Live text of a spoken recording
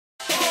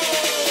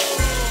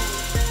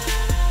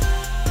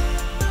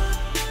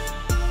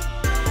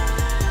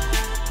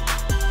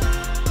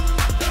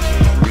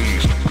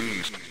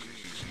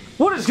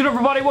good,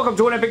 everybody? Welcome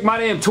to an Epic My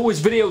Damn Toys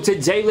video.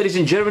 Today, ladies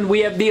and gentlemen, we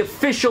have the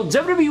official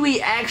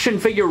WWE action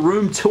figure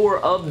room tour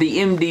of the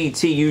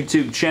MDT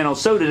YouTube channel.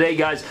 So today,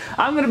 guys,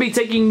 I'm going to be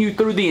taking you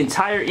through the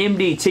entire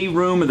MDT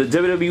room, or the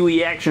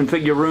WWE action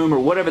figure room, or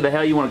whatever the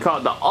hell you want to call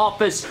it, the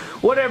office,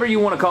 whatever you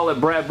want to call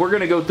it, Brad. We're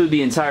going to go through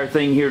the entire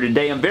thing here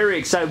today. I'm very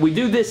excited. We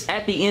do this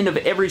at the end of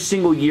every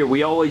single year.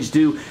 We always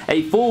do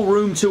a full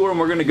room tour, and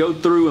we're going to go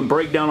through and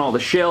break down all the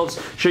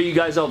shelves, show you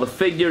guys all the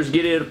figures,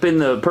 get it up in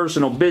the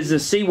personal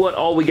business, see what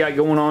all we got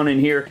going on in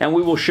here, and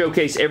we will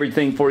showcase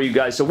everything for you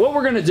guys. So what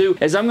we're going to do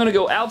is I'm going to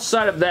go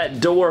outside of that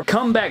door,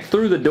 come back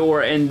through the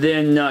door, and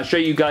then show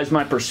you guys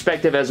my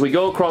perspective as we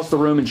go across the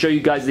room and show you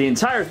guys the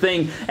entire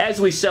thing as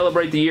we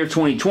celebrate the year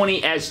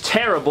 2020, as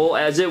terrible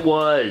as it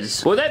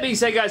was. With that being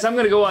said, guys, I'm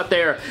going to go out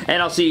there,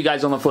 and I'll see you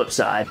guys on the flip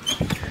side.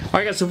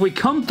 Alright guys, so if we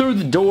come through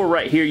the door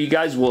right here, you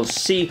guys will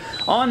see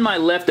on my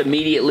left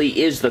immediately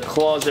is the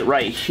closet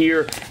right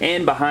here,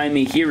 and behind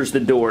me here's the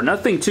door.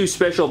 Nothing too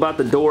special about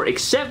the door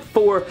except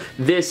for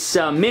this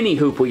mini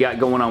hoop we got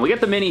going on. We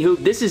got the mini hoop.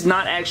 This is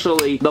not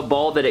actually the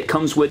ball that it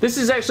comes with. This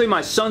is actually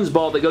my son's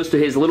ball that goes to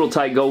his Little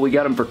Tight goal. We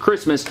got him for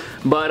Christmas,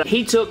 but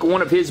he took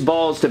one of his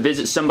balls to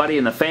visit somebody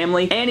in the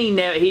family, and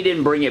he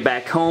didn't bring it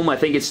back home. I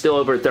think it's still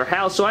over at their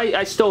house, so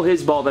I stole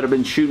his ball that I've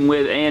been shooting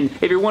with. And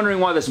if you're wondering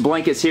why this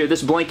blanket's here,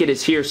 this blanket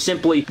is here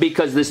simply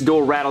because this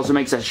door rattles and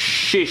makes a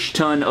shish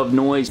ton of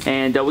noise.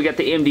 And we got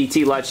the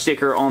MDT Life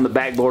sticker on the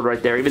backboard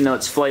right there, even though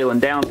it's flailing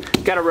down.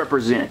 Gotta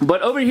represent.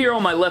 But over here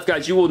on my left,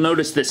 guys, you will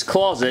notice this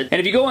closet. And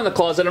if you go in the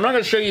closet, I'm not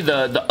going to show you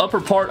the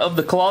upper part of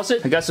the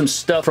closet. I got some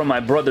stuff from my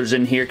brothers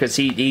in here because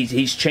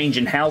he's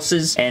changing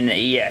houses, and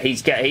yeah,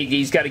 he's got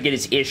to get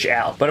his ish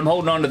out. But I'm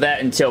holding on to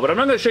that until. But I'm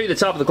not going to show you the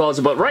top of the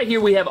closet. But right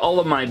here we have all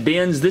of my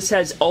bins. This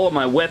has all of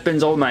my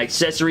weapons, all of my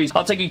accessories.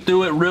 I'll take you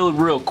through it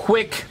real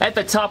quick. At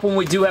the top one,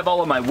 we do have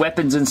all of my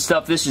weapons and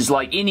stuff. This is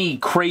like any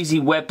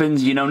crazy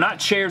weapons, you know, not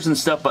chairs and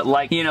stuff, but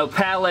like, you know,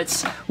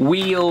 pallets,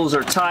 wheels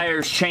or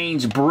tires,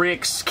 chains,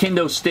 bricks,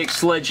 kendo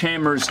sticks,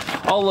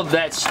 sledgehammers, all of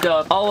that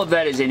stuff. All of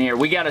that is in here.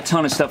 We got a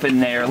ton of stuff in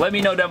there. Let me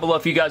know down below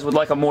if you guys would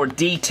like a more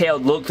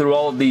detailed look through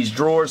all of these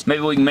drawers.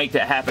 Maybe we can make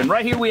that happen.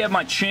 Right here we have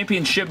my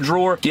championship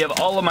drawer. You have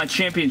all of my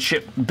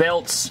championship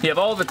belts. You have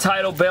all the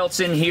title belts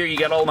in here. You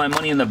got all my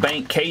Money in the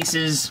Bank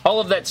cases. All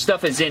of that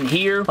stuff is in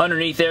here.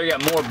 Underneath there, you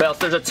got more belts.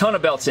 There's a ton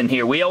of belts in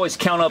here. We always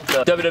count up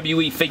the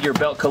WWE figure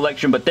belt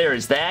collection, but there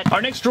is that.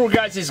 Our next drawer,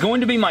 guys, is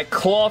going to be my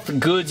cloth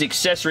goods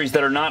accessories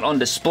that are not on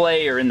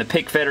display or in the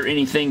pick fed or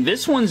anything.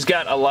 This one's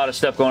got a lot of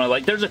stuff going on.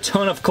 Like, there's a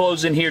ton of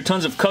clothes in here,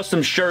 tons of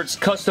custom shirts,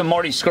 custom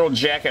Marty Scurll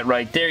jacket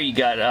right there. You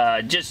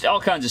got just all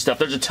kinds of stuff.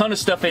 There's a ton of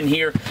stuff in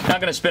here. Not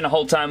going to spend a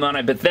whole time on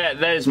it, but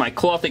that is my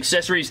cloth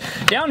accessories.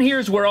 Down here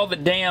is where all the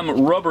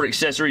damn rubber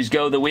accessories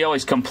go that we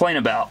always complain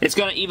about. It's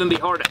going to even be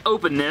hard to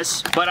open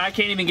this, but I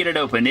can't even get it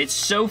open. It's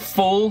so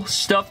full,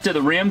 stuffed to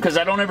the rim, because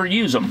I don't ever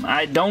use them.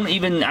 I don't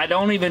even,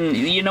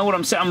 you know what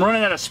I'm saying? I'm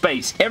running out of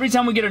space. Every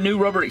time we get a new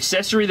rubber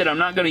accessory that I'm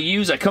not going to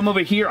use, I come over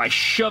here, I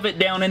shove it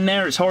down in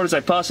there as hard as I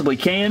possibly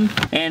can,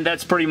 and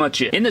that's pretty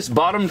much it. In this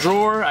bottom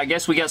drawer, I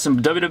guess we got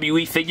some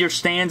WWE figure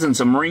stands and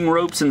some ring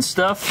ropes and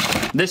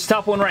stuff. This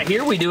top one right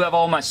here, we do have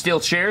all my steel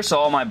chairs, so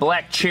all my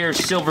black chairs,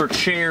 silver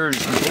chairs,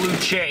 blue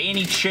chair,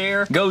 any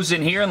chair goes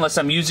in here unless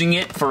I'm using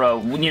it for a,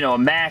 you know, a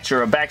match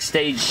or a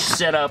backstage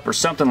setup or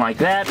something like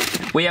that.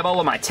 We have all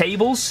of my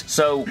tables,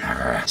 so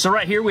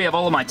right here we have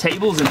all of my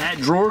tables in that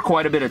drawer,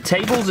 quite a bit of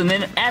tables, and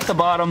then at the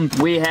bottom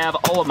we have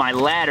all of my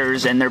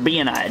ladders, and they're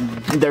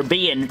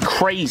being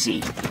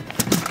crazy.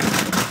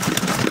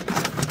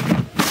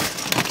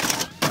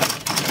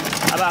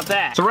 How about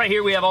that? So right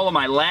here we have all of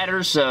my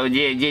ladders, so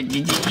yeah,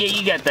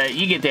 you get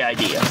the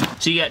idea.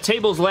 So you got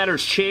tables,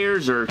 ladders,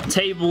 chairs, or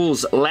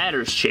tables,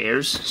 ladders,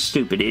 chairs.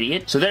 Stupid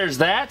idiot. So there's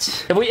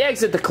that. If we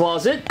exit the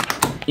closet,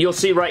 you'll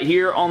see right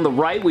here on the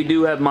right, we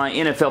do have my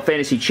NFL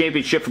Fantasy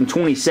Championship from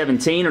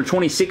 2017 or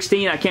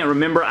 2016. I can't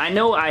remember. I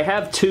know I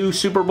have 2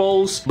 Super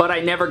Bowls, but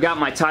I never got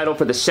my title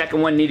for the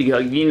second one. Need to go,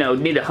 you know,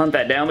 need to hunt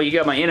that down. But you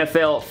got my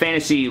NFL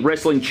Fantasy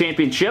Wrestling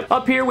Championship.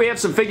 Up here, we have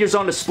some figures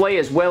on display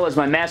as well as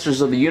my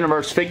Masters of the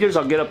Universe figures.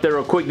 I'll get up there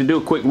real quick to do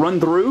a quick run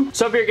through.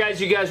 So up here,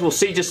 guys, you guys will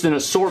see just an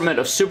assortment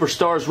of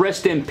superstars.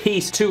 Rest in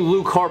peace to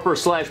Luke Harper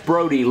 /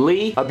 Brody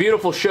Lee. A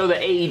beautiful show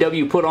that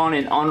AEW put on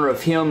in honor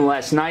of him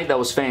last night. That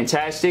was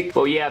fantastic.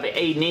 But you have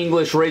Aiden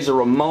English, Razor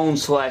Ramon /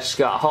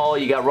 Scott Hall.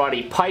 You got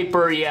Roddy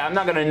Piper. Yeah, I'm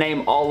not going to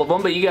name all of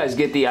them, but you guys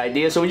get the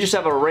idea. So we just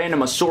have a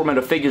random assortment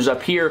of figures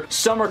up here.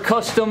 Some are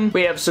custom.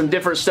 We have some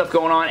different stuff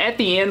going on. At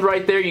the end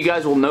right there, you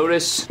guys will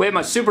notice we have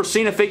my Super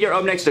Cena figure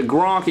up next to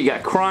Gronk. You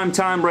got Crime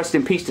Time. Rest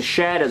in peace to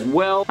Shad as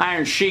well.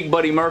 Iron Sheik,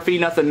 Buddy Murphy.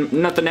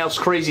 Nothing else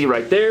crazy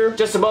right there.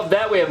 Just above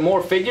that, we have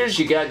more figures.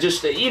 You got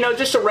just, you know,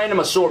 just a random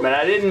assortment.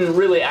 I didn't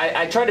really,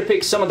 I tried to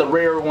pick some of the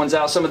rarer ones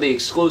out, some of the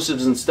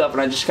exclusives and stuff,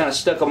 and I just kind of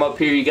stuck them up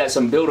here. You got some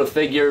some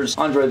Build-A-Figures,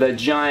 Andre the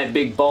Giant,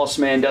 Big Boss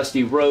Man,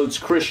 Dusty Rhodes,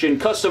 Christian,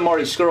 Custom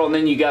Marty Scurll, and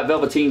then you got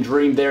Velveteen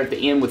Dream there at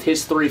the end with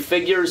his 3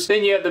 figures.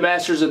 Then you have the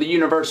Masters of the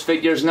Universe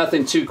figures.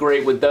 Nothing too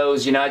great with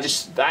those. You know,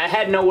 I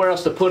had nowhere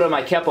else to put them.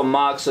 I kept them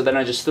mocked, so then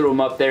I just threw them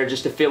up there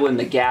just to fill in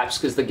the gaps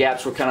because the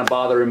gaps were kind of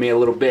bothering me a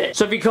little bit.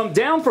 So if you come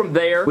down from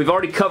there, we've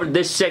already covered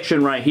this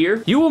section right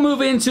here. You will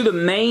move into the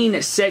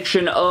main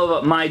section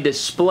of my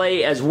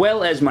display as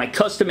well as my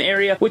custom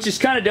area, which is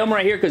kind of dumb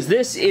right here because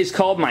this is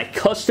called my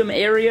custom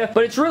area,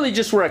 but it's really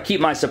just where I keep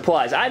my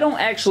supplies. I don't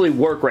actually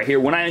work right here.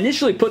 When I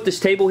initially put this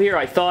table here,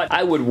 I thought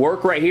I would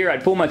work right here.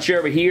 I'd pull my chair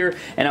over here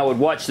and I would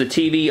watch the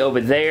TV over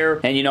there,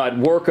 and you know, I'd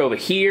work over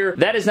here.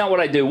 That is not what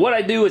I do. What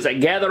I do is I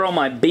gather all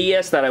my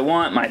BS that I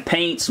want, my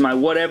paints, my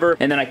whatever,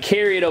 and then I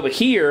carry it over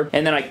here,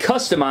 and then I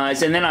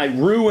customize, and then I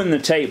ruin the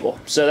table.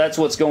 So that's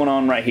what's going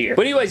on right here.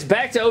 But anyways,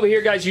 back to over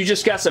here, guys. You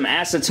just got some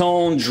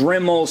acetone,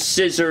 Dremel,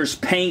 scissors,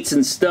 paints,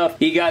 and stuff.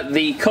 You got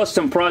the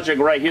custom project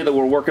right here that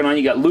we're working on.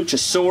 You got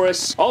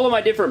Luchasaurus, all of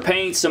my different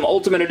paints, some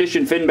Ultimate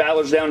Edition Finn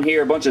Balor's down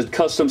here, a bunch of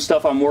custom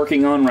stuff I'm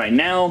working on right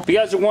now. If you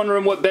guys are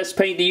wondering what best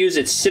paint to use,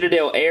 it's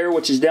Citadel Air,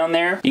 which is down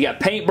there. You got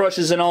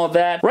paintbrushes and all of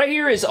that. Right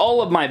here is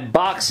all of my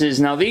boxes.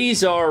 Now,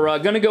 these are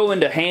going to go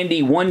into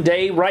handy one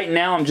day. Right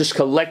now, I'm just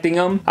collecting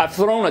them. I've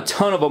thrown a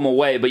ton of them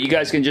away, but you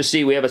guys can just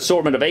see we have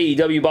assortment of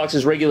AEW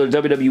boxes, regular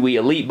WWE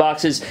Elite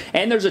boxes,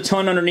 and there's a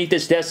ton underneath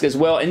this desk as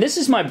well. And this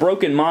is my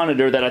broken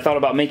monitor that I thought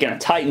about making a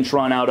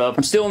Titantron out of.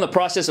 I'm still in the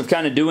process of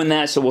kind of doing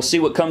that, so we'll see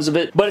what comes of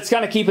it. But it's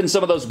kind of keeping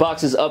some of those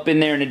boxes up in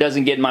there, and it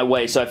doesn't get in my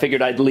way, so I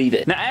figured I'd leave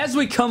it. Now, as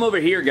we come over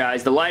here,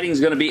 guys, the lighting's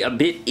going to be a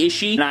bit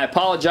ishy, and I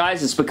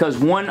apologize. It's because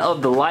one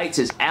of the lights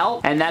is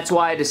out, and that's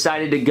why I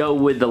decided to go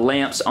with the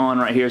lamps on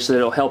right here, so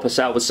it'll help us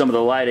out with some of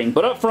the lighting.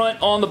 But up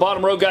front, on the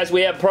bottom row, guys,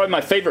 we have probably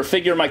my favorite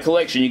figure in my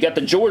collection. You got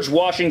the George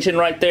Washington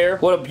right there.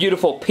 What a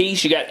beautiful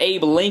piece. You got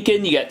Abe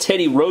Lincoln. You got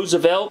Teddy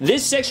Roosevelt.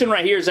 This section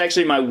right here is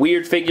actually my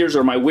weird figures,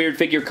 or my weird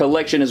figure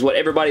collection is what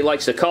everybody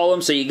likes to call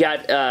them. So you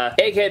got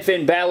Egghead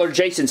Finn Balor,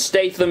 Jason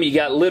Statham. You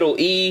got Little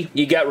E.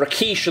 You got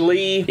Rakesh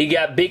Lee. You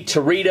got Big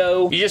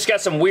Torito. You just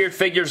got some weird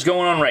figures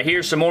going on right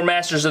here. Some more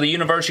Masters of the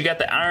Universe. You got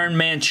the Iron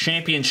Man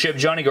Championship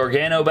Johnny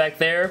Gargano back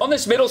there. On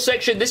this middle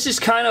section, this is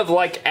kind of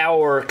like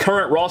our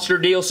current roster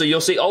deal. So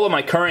you'll see all of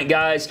my current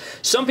guys.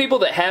 Some people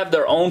that have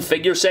their own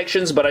figure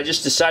sections, but I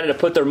just decided to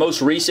put their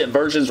most recent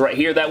versions right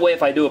here. That way,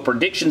 if I do a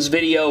predictions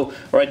video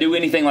or I do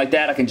anything like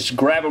that, I can just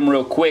grab them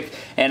real quick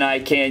and I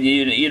can,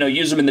 you know,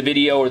 use them in the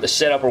video or the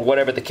setup or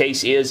whatever the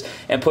case is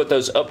and put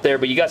those up there.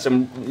 But you got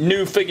some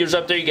new figures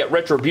up there. You got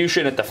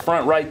Retribution at the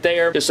front right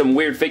there. Just some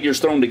weird figures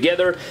thrown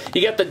together.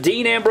 You got the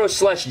Dean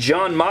Ambrose /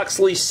 Jon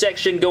Moxley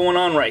section going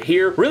on right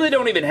here. Really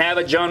don't even have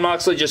a Jon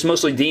Moxley, just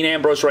mostly Dean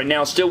Ambrose right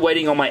now. Still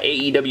waiting on my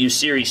AEW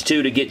Series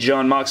 2 to get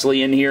Jon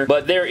Moxley in here.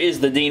 But there is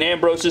the Dean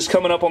Ambroses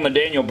coming up on the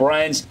Daniel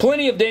Bryans.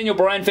 Plenty of Daniel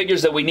Bryan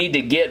figures that we need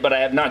to get, but I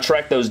have not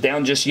tracked those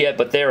down just yet,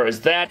 but there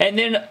is that. And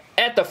then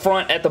at the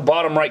front, at the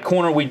bottom right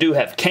corner, we do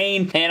have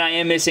Kane, and I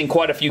am missing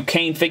quite a few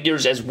Kane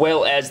figures, as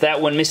well as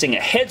that one missing a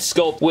head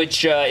sculpt,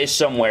 which is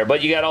somewhere,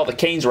 but you got all the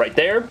Kanes right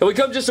there. And we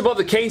come just above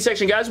the Kane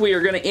section, guys. We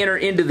are going to enter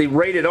into the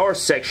Rated R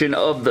section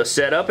of the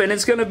setup, and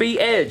it's going to be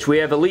Edge. We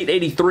have Elite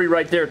 83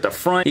 right there at the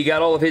front. You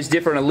got all of his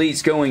different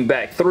Elites going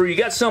back through. You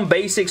got some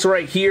basics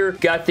right here.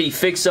 Got the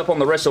fix-up on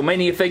the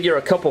WrestleMania figure,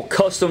 a couple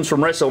customs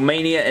from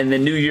WrestleMania, and the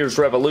New Year's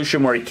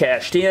Revolution where he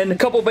cashed in. A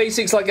couple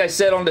basics, like I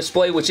said, on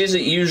display, which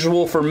isn't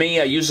usual for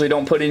me. I usually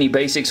don't put any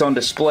basics on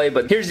display,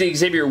 but here's the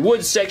Xavier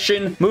Woods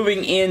section,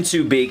 moving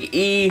into Big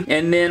E,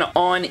 and then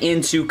on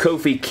into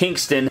Kofi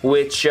Kingston,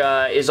 which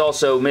is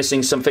also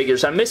missing some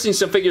figures. I'm missing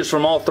some figures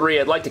from all three.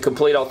 I'd like to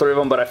complete all three of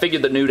them, but I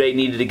figured the New Day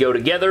needed to go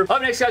together.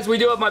 Up next, guys, we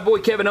do have my boy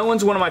Kevin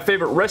Owens, one of my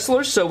favorite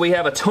wrestlers, so we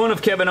have a ton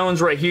of Kevin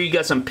Owens right here. You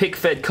got some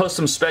pick-fed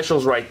custom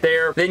specials right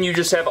there. Then you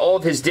just have all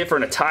of his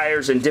different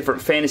attires and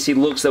different fantasy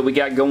looks that we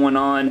got going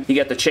on. You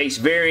got the Chase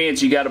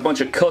variants. You got a bunch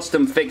of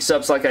custom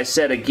fix-ups, like I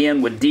said,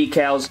 again, with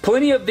decals.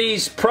 Plenty of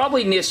these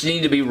probably need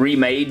to be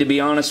remade, to be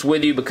honest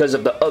with you, because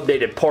of the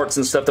updated parts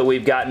and stuff that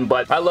we've gotten,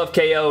 but I love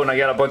KO, and I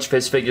got a bunch of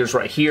his figures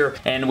right here,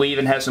 and we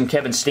even have some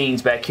Kevin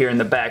Steens back here in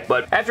the back.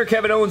 But after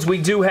Kevin Owens,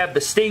 we do have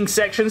the Sting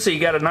section, so you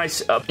got a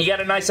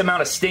nice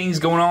amount of Stings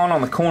going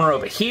on the corner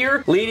over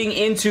here, leading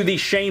into the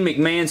Shane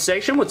McMahon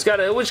section, which got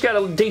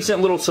a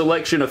decent little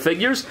selection of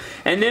figures.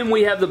 And then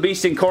we have the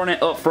Beast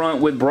Incarnate up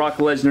front with Brock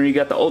Lesnar. You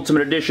got the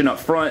Ultimate Edition up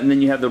front, and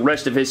then you have the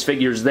rest of his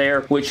figures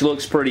there, which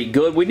looks pretty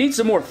good. We need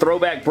some more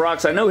throwback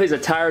Brocks. I know his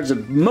attires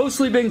have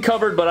mostly been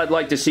covered, but I'd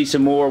like to see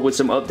some more with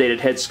some updated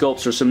head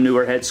sculpts or some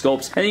newer head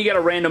sculpts. And then you got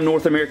a random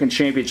North American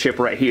Championship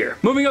right here.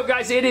 Moving up,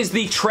 guys, it is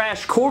the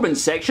Trash Corbin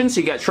section.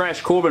 So you got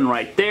Trash Corbin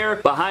right there.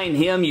 Behind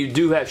him, you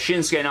do have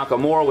Shinsuke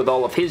Nakamura with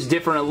all of his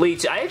different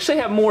elites. I actually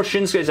have more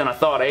Shinsuke's than I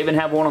thought. I even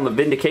have one on the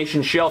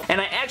Vindication shelf, and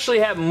I actually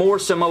have more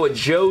Samoa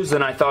Joes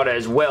than I thought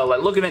as well.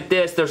 Like, looking at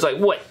this, there's like,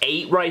 what,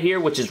 8 right here,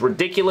 which is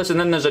ridiculous, and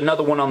then there's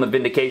another one on the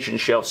Vindication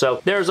shelf.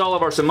 So there's all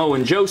of our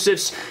Samoan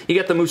Josephs. You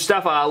got the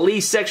Mustafa Ali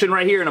MDT section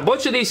right here, and a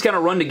bunch of these kind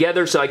of run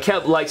together, so I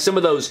kept like some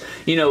of those,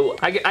 you know,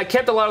 I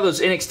kept a lot of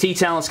those NXT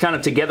talents kind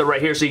of together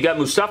right here. So you got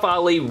Mustafa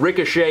Ali,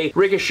 Ricochet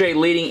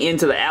leading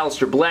into the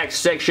Aleister Black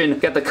section,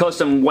 got the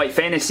custom white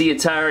fantasy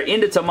attire,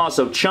 into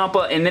Tommaso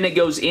Ciampa, and then it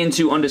goes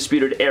into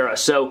Undisputed Era.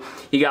 So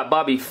you got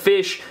Bobby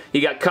Fish,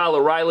 you got Kyle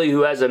O'Reilly,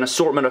 who has an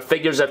assortment of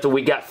figures after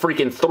we got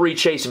freaking 3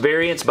 Chase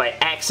variants by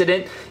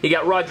accident. You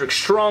got Roderick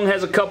Strong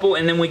has a couple,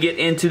 and then we get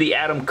into the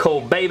Adam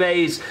Cole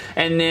Bebes,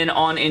 and then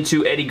on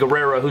into Eddie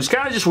Guerrero, who's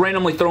kind of just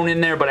randomly thrown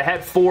in there, but I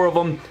had 4 of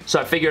them, so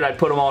I figured I'd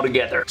put them all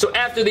together. So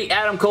after the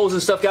Adam Coles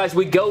and stuff, guys,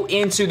 we go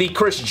into the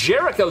Chris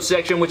Jericho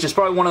section, which is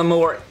probably one of the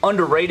more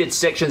underrated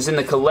sections in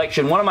the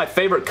collection. One of my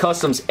favorite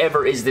customs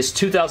ever is this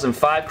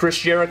 2005 Chris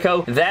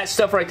Jericho. That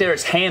stuff right there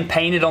is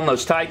hand-painted on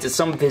those tights. It's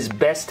some of his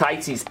best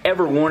tights he's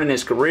ever worn in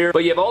his career.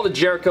 But you have all the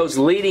Jerichos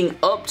leading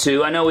up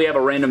to, I know we have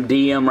a random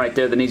DM right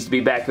there that needs to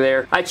be back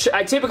there. I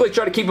typically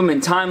try to keep them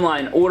in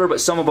timeline order,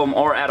 but some of them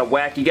are out of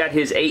whack. You got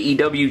his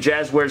AEW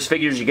Jazzwares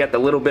figures. You got the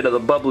little bit of the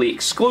bubbly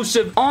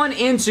exclusive. On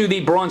into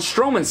the Braun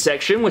Strowman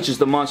section, which is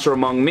the Monster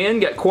Among Men.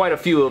 Got quite a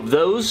few of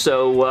those,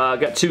 so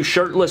got 2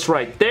 shirtless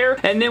right there.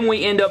 And then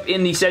we end up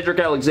in the Cedric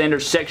Alexander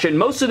section.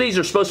 Most of these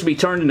are supposed to be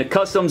turned into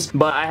customs,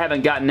 but I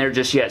haven't gotten there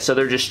just yet, so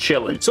they're just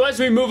chilling. So as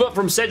we move up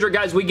from Cedric,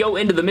 guys, we go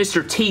into the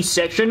Mr. T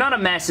section. Not a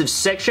massive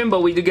section,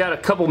 but we do got a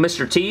couple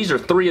Mr. T's, or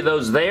 3 of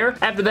those there.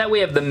 After that, we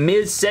have the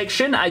Miz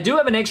section. I do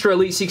have an extra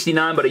Elite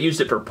 69, but I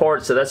used it for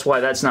parts, so that's why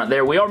that's not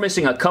there. We are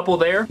missing a couple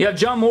there. You have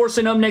John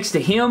Morrison up next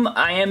to him.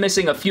 I am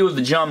missing a few of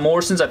the John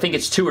Morrisons. I think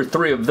it's 2 or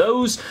 3 of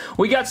those.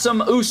 We got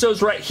some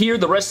Usos right here.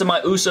 The rest of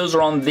my Usos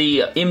are on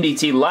the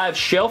MDT live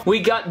shelf. We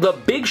got the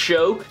Big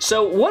Show.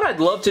 So what I'd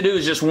love to do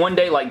is just one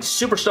day, like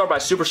superstar by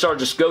superstar,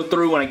 just go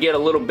through when I get a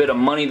little bit of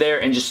money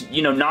there and just,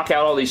 you know, knock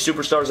out all these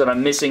superstars that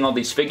I'm missing all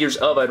these figures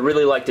of. I'd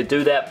really like to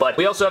do that. But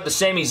we also have the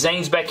Sami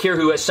Zayn's back here,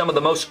 who has some of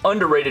the most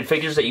underrated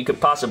figures that you could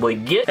possibly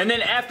get. And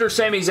then after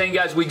Sami Zayn,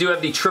 guys, we do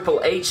have the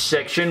Triple H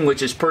section,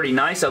 which is pretty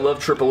nice. I love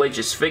Triple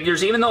H's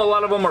figures. Even though a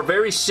lot of them are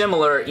very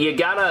similar, you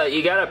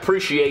gotta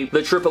appreciate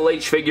the Triple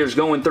H figures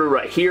going through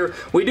right here.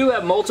 We do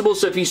have multiple,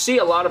 so if you see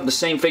a lot of the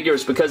same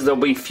figures, because there'll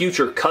be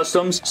future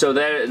customs, so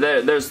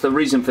there's the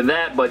reason for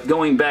that. But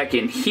going back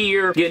in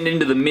here, getting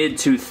into the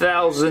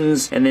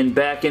mid-2000s, and then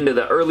back into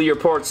the earlier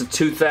parts of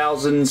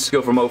 2000s,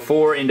 go from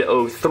 04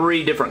 into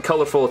 03, different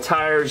colorful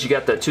attires. You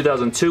got the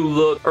 2002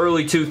 look,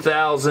 early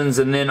 2000s,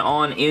 and then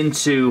on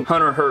into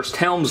Hunter Hearst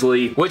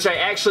Helmsley, which I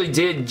actually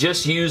did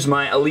just use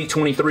my Elite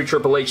 23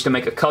 Triple H to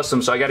make a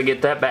custom, so I gotta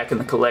get that back in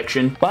the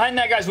collection. Behind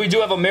that, guys, we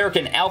do have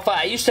American Alpha.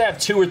 I used to have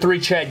 2 or 3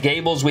 Chad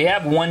Gables. We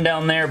have 1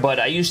 down there, but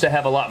I used to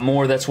have a lot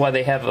more. That's why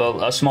they have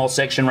a small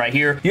section right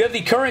here. You have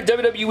the current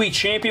WWE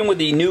Champion with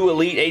the new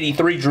Elite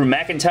 83 Drew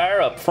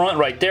McIntyre up front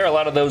right there. A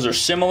lot of those are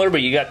similar,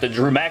 but you got the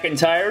Drew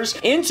McIntyres.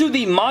 Into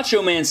the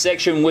Macho Man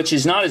section, which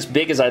is not as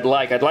big as I'd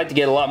like. I'd like to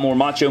get a lot more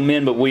Macho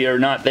Men, but we are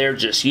not there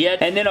just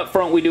yet. And then up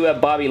front, we do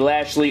have Bobby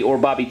Lashley or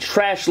Bobby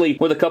Trashley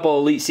with a couple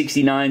Elite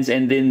 69s,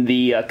 and then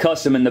the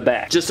custom in the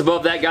back. Just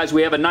above that, guys,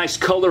 we have a nice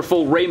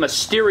colorful Rey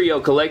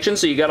Mysterio collection,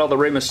 so you got all the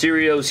Rey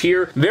Mysterios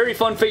here. Very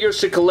fun figures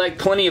to collect,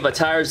 plenty of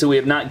attires that we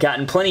have not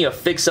gotten, plenty of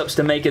fix-ups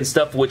to make and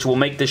stuff, which will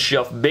make this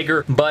shelf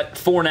bigger, but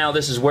for now,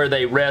 this is where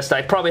they rest.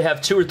 I probably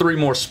have 2 or 3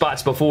 more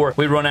spots before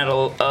we run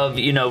out of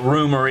you know,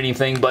 room or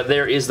anything, but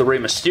there is the Rey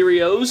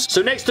Mysterios.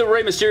 So next to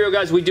Rey Mysterio,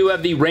 guys, we do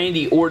have the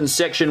Randy Orton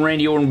section,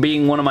 Randy Orton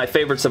being one of my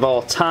favorites of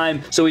all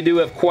time, so we do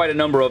have quite a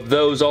number of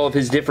those, all of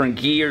his different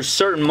gears.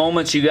 Certain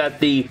moments, you got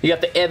the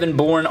Evan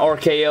Bourne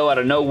RKO out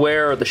of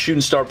nowhere, or the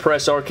Shooting Star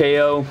Press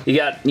RKO. You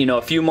got, you know,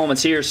 a few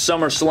moments here,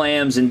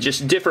 SummerSlams, and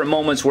just different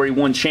moments where he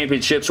won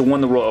championships or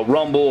won the Royal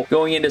Rumble.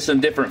 Going into some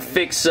different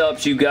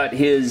fix-ups, you got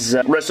his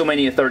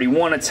WrestleMania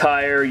 31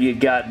 attire, you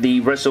got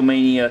the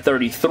WrestleMania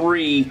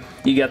 33,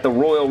 you got the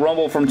Royal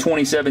Rumble from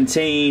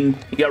 2017,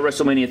 you got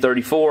WrestleMania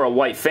 34, a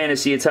white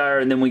fantasy attire,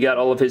 and then we got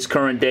all of his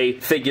current day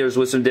figures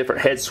with some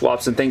different head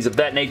swaps and things of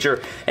that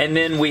nature. And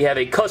then we have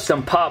a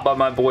custom pop by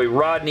my boy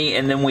Rodney,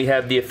 and then we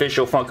have the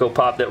official Funko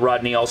Pop that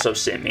Rodney also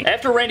sent me.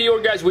 After Randy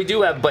Orton, guys, we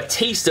do have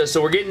Batista,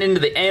 so we're getting into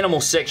the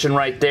animal section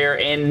right there,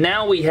 and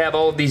now we have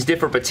all of these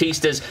different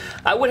Batistas.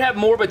 I would have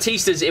more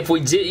Batistas if we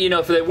did, you know,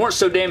 if they weren't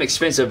so damn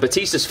expensive.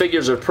 Batista's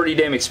figures are pretty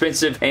damn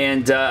expensive,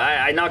 and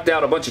I knocked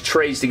out a bunch of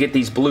trays to get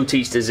these Blue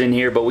Tistas in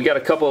here, but we got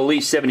a couple of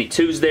Elite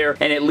 72s there,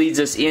 and it leads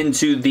us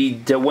into the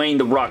Dwayne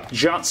The Rock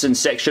Johnson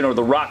section, or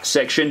the Rock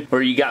section,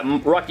 where you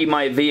got Rocky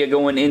Maivia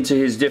going into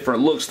his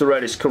different looks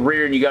throughout his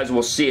career, and you guys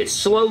will see it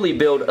slowly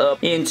build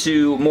up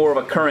into more of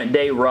a current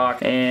day Rock.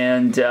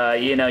 And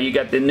you know, you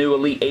got the new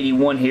Elite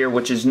 81 here,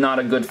 which is not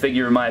a good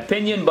figure in my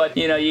opinion, but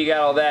you know, you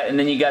got all that, and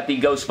then you got the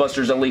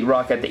Ghostbusters Elite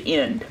Rock at the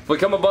end. If we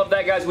come above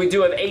that, guys, we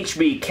do have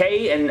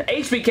HBK, and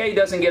HBK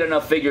doesn't get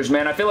enough figures,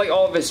 man. I feel like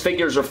all of his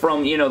figures are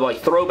from, you know, like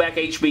throwback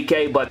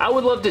HBK, but I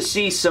would love to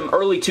see some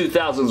early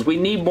 2000s. We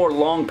need more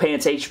long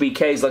pants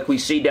HBKs like we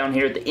see down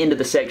here at the end of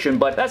the section,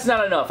 but that's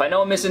not enough. I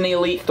know I'm missing the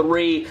Elite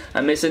 3,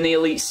 I'm missing the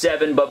Elite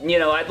 7, but, you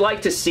know, I'd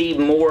like to see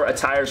more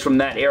attires from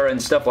that era and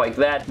stuff like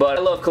that, but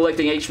I love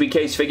collecting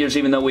HBK's figures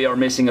even though we are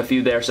missing a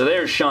few there. So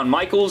there's Shawn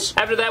Michaels.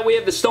 After that, we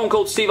have the Stone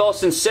Cold Steve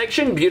Austin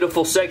section.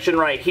 Beautiful section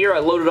right here. I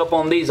loaded up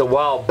on these a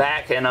while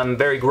back, and I'm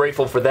very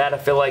grateful for that. I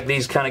feel like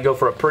these kind of go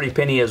for a pretty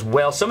penny as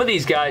well. Some of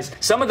these guys,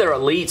 some of their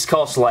Elites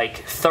cost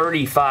like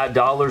 $35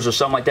 or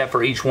something like that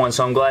for each one,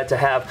 so I'm glad to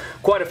have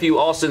quite a few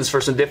Austins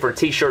for some different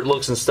t-shirt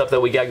looks and stuff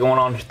that we got going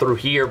on through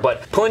here,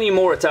 but plenty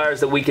more attires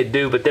that we could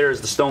do, but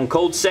there's the Stone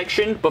Cold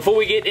section. Before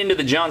we get into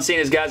the John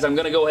Cena's, guys, I'm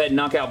going to go ahead and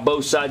knock out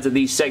both sides of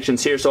these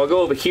sections here, so I'll go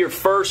over here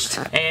first,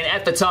 and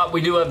at the top we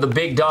do have the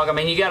big dog. I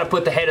mean, you got to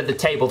put the head of the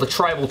table, the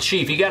tribal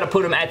chief, you got to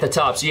put him at the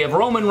top. So you have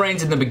Roman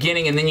Reigns in the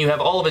beginning, and then you have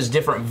all of his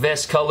different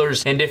vest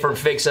colors and different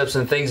fix-ups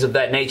and things of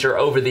that nature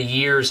over the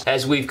years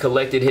as we've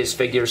collected his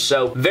figures.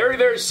 So very,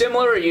 very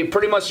similar. You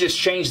pretty much just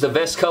change the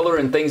vest color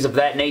and things of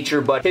that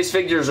nature, but his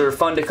figures are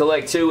fun to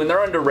collect too, and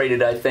they're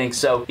underrated, I think.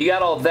 So you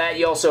got all of that.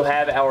 You also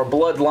have our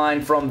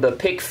bloodline from the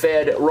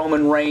pick-fed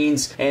Roman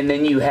Reigns, and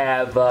then you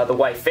have the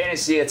White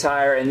Fantasy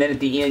attire, and then at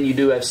the end you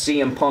do have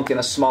CM Punk in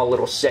a small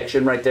little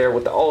section right there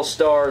with the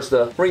All-Stars,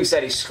 the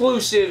ringside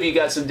exclusive. You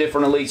got some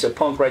different Elites of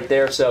Punk right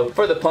there, so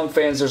for the Punk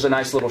fans, there's a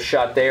nice little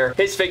shot there.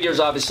 His figures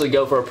obviously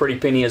go for a pretty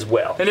penny as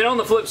well. And then on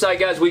the flip side,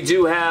 guys, we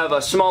do have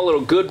a small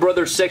little Good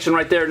Brothers section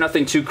right there.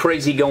 Nothing too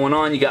crazy going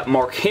on. You got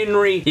Mark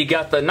Henry. You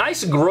got the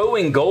nice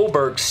growing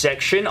Goldberg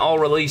section, all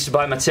released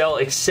by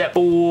Mattel, except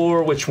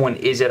for, which one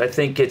is it? I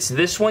think it's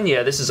this one.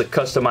 Yeah, this is a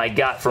custom I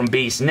got from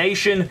Beast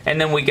Nation. And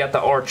then we got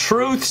the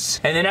R-Truths.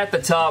 And then at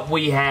the top,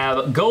 we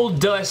have Gold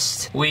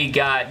Dust. We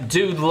got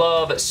Dude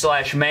Love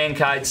 /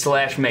 Mankind /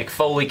 Mick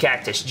Foley,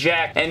 Cactus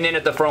Jack. And then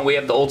at the front, we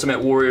have the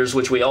Ultimate Warriors,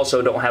 which we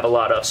also don't have a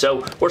lot of.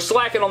 So we're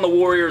slacking on the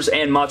Warriors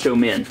and Macho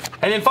Men.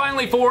 And then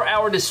finally, for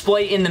our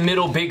display in the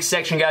middle big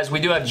section, guys, we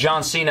do have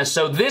John Cena.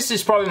 So this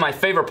is probably my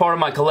favorite part of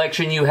my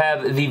collection. You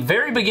have the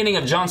very beginning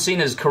of John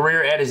Cena's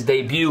career at his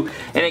debut,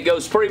 and it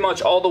goes pretty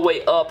much all the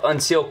way up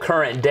until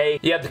current day.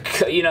 You have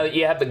the,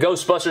 you have the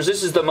Ghostbusters.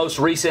 This is the most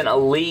recent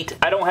Elite.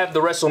 I don't have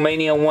the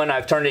WrestleMania one.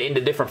 I've turned it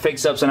into different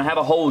fix-ups, and I have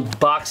a whole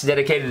box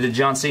dedicated to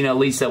John Cena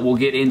Elites that we'll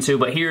get into,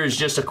 but here is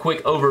just a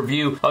quick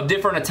overview of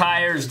different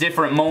attires,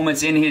 different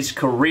moments in his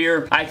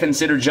career. I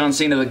consider John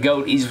Cena the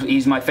GOAT.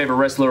 He's my favorite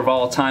wrestler of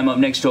all time, up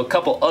next to a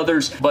couple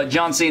others, but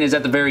John Cena is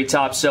at the very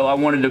top, so I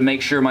wanted to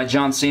make sure my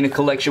John Cena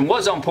collection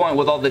was on point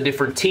with all the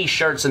different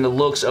t-shirts and the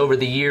looks over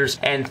the years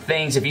and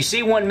things. If you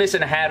see one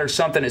missing a hat or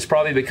something, it's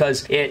probably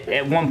because it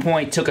at one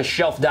point took a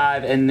shelf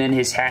dive and then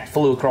his hat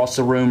flew across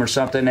the room or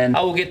something, and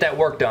I will get that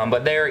work done.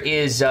 But there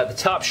is the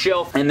top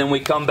shelf, and then we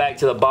come back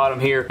to the bottom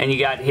here, and you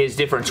got his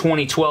different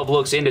 2012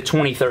 looks into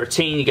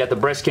 2013. You got the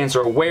breast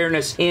cancer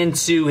awareness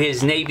into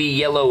his navy,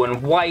 yellow,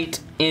 and white,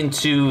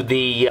 into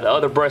the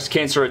other breast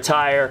cancer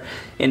attire,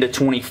 into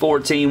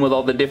 2014 with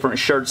all the different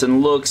shirts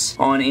and looks,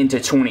 on into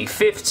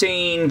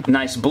 2015.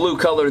 Nice blue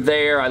color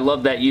there. I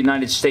love that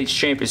United States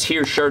Champ is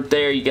Here shirt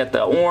there. You got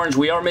the orange.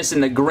 We are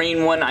missing the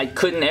green one. I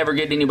couldn't ever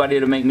get anybody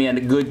to make me a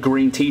good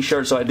green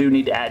t-shirt, so I do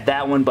need to add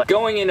that one. But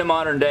going into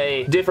modern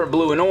day, different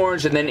blue and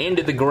orange, and then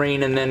into the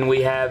green, and then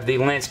we have the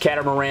Lance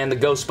Catamaran, the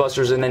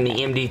Ghostbusters, and then the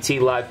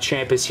MDT Live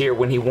Champ is Here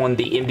when he won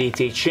the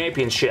MDT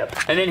Championship.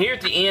 And then here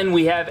at the end,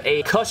 we have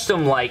a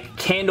custom like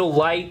candle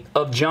light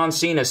of John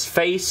Cena's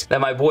face that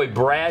my boy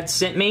Brad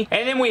sent me.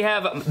 And then we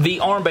have the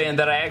armband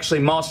that I actually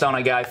mossed on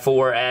a guy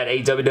for at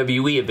a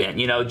WWE event.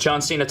 You know,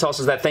 John Cena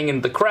tosses that thing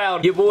into the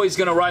crowd, your boy's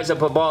gonna rise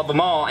up above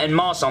them all and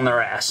moss on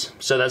their ass.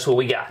 So that's what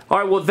we got.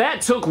 Alright, well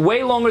that took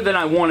way longer than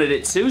I wanted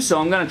it to, so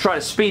I'm gonna try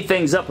to speed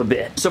things up a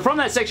bit. So from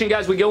that section,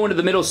 guys, we go into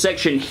the middle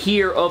section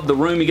here of the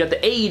room. You got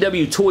the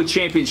AEW Toy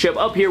Championship.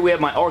 Up here we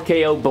have my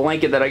RKO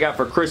blanket that I got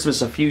for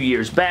Christmas a few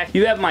years back.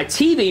 You have my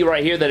TV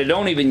right here that I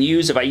don't even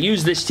use. If I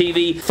use this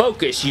TV,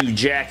 focus you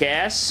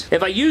jackass.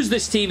 If I use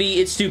this TV,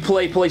 it's to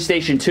play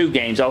PlayStation 2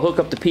 games. I'll hook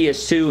up the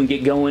PS2 and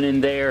get going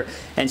in there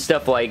and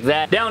stuff like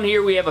that. Down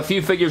here we have a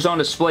few figures on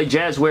display.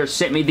 Jazzware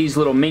sent me these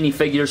little mini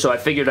figures, so I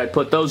figured I'd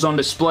put those on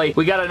display.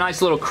 We got a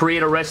nice little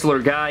Create a Wrestler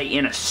guy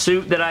in a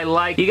suit that I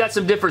like. You got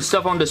some different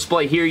stuff on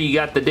display here. You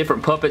got the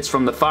different puppets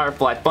from the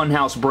Firefly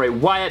Funhouse, Bray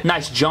Wyatt.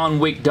 Nice John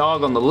Wick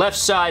dog on the left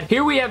side.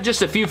 Here we have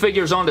just a few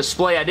figures on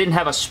display. I didn't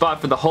have a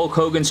spot for the Hulk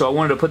Hogan, so I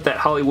wanted to put that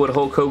Hollywood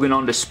Hulk Hogan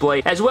on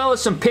display, as well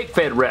as some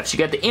pick-fed refs. You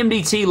got the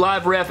MDT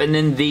Live ref and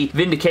then the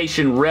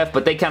Vindication ref,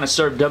 but they kind of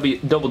serve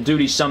double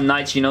duty some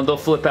nights. You know, they'll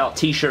flip out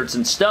t-shirts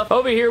and stuff.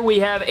 Over here we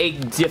have a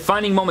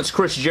Defining Moments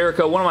Chris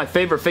Jericho, one of my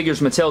favorite figures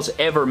Mattel's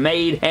ever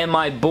made, and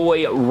my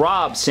boy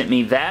Rob sent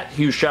me that.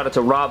 Huge shout out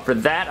to Rob for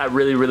that. I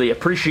really, really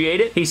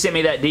appreciate it. He sent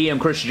me that DM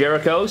Chris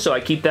Jericho, so I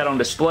keep that on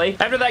display.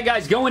 After that,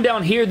 guys, going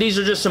down here, these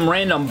are just some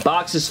random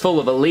boxes full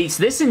of Elites.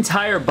 This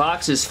entire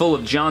box is full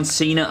of John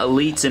Cena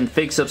Elites and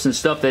fix-ups and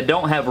stuff that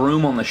don't have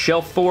room on the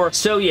shelf for.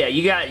 So yeah,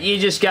 you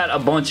just got a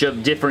bunch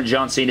of different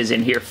John Cenas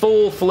in here.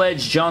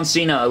 Full-fledged John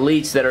Cena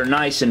Elites that are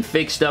nice and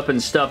fixed up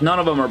and stuff. None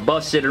of them are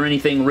busted or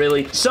anything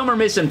really. Some are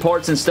missing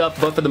parts and stuff,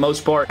 but for for the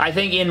most part. I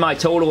think in my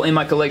total, in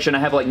my collection, I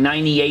have like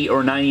 98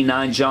 or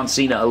 99 John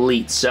Cena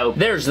Elites. So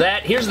there's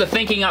that. Here's the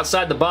thinking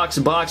outside the box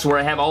where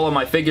I have all of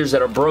my figures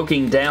that are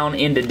broken down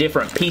into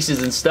different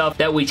pieces and stuff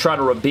that we try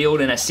to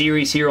rebuild in a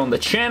series here on the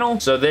channel.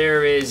 So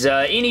there is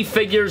any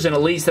figures and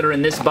Elites that are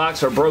in this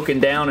box are broken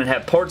down and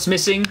have parts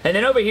missing. And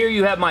then over here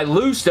you have my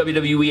loose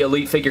WWE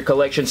Elite figure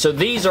collection. So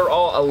these are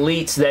all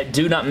Elites that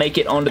do not make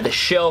it onto the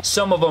shelf.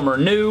 Some of them are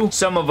new,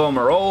 some of them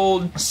are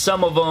old,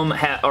 some of them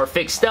are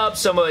fixed up,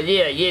 some of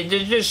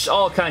just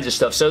all kinds of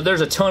stuff. So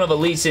there's a ton of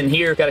Elites in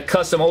here. Got a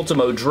custom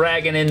Ultimo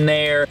Dragon in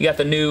there. You got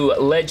the new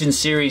Legend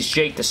Series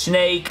Jake the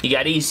Snake. You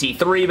got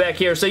EC3 back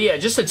here. So yeah,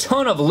 just a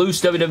ton of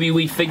loose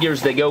WWE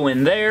figures that go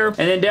in there. And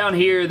then down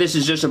here, this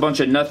is just a bunch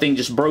of nothing,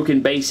 just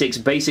broken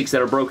basics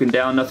that are broken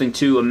down, nothing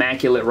too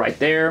immaculate right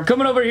there.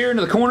 Coming over here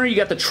into the corner, you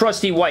got the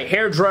trusty white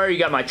hairdryer. You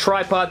got my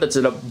tripod that's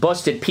a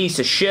busted piece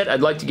of shit.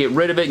 I'd like to get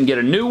rid of it and get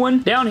a new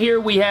one. Down here,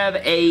 we have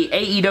a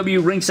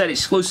AEW ringside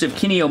exclusive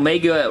Kenny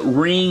Omega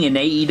ring and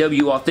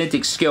AEW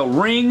authentic scale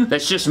ring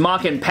that's just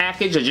mock-in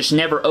package. I just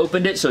never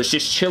opened it, so it's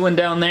just chilling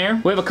down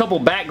there. We have a couple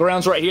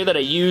backgrounds right here that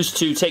I use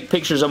to take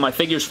pictures of my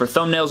figures for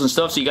thumbnails and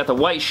stuff. So you got the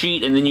white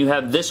sheet, and then you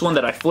have this one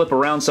that I flip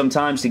around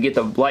sometimes to get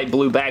the light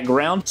blue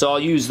background. So I'll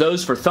use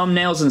those for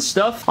thumbnails and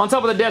stuff. On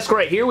top of the desk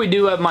right here, we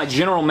do have my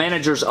general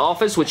manager's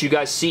office, which you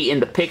guys see in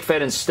the pick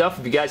fed and stuff.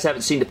 If you guys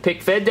haven't seen the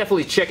pick fed,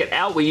 definitely check it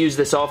out. We use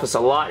this office a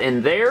lot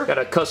in there. Got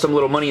a custom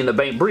little Money in the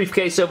Bank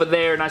briefcase over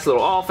there. Nice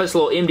little office.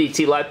 Little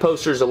MDT live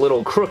posters, a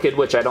little crooked,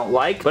 which I don't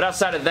like. But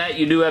outside of that,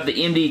 you do have the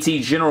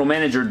MDT general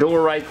manager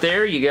door right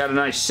there. You got a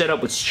nice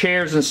setup with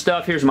chairs and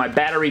stuff. Here's my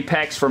battery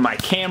packs for my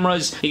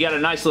cameras. You got a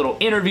nice little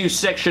interview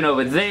section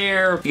over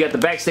there. You got the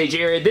backstage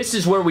area. This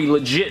is where we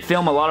legit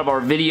film a lot of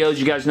our videos.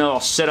 You guys know I'll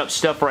set up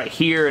stuff right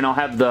here, and I'll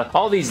have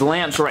all these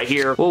lamps right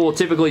here. What we'll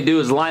typically do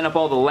is line up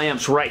all the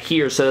lamps right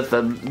here so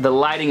that the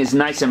lighting is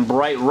nice and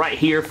bright right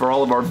here for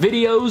all of our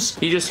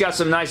videos. You just got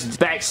some nice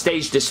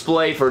backstage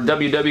display for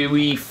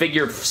WWE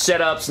figure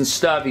setups and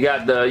stuff. You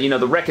got the,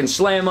 the Wreck and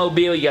Slam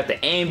mobile. You got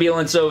the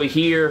ambulance over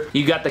here.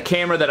 You got the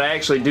camera that I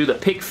actually do the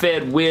pick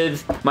fed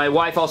with. My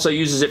wife also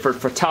uses it for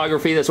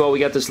photography. That's why we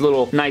got this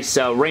little nice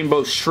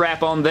rainbow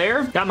strap on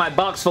there. Got my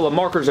box full of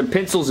markers and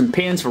pencils and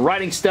pens for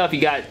writing stuff.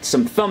 You got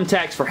some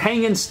thumbtacks for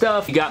hanging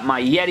stuff. You got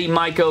my Yeti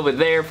mic over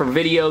there for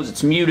videos.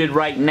 It's muted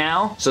right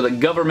now, so the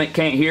government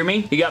can't hear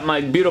me. You got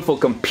my beautiful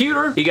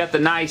computer. You got the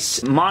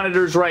nice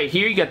monitors right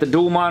here. You got the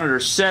dual monitor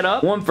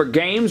setup. One for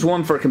games,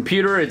 one for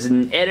computer. It's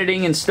in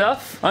editing and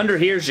stuff. Under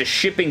here is just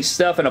shipping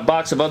stuff and a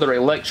box of other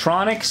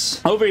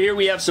electronics. Over here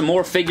we have some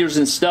more figures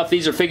and stuff.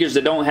 These are figures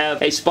that don't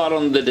have a spot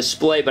on the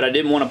display, but I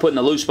didn't want to put in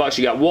the loose box.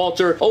 You got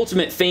Walter,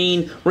 Ultimate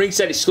Fiend,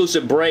 ringside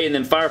exclusive Bray, and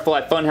then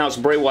Firefly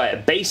Funhouse Bray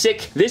Wyatt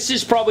Basic. This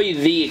is probably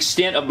the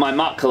extent of my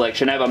mock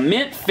collection. I have a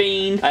Mint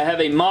Fiend, I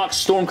have a mock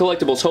Storm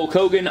Collectibles Hulk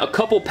Hogan, a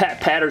couple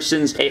Pat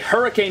Pattersons, a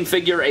Hurricane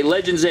figure, a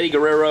Legends Eddie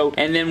Guerrero,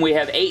 and then we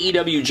have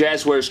AEW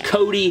Jazzwares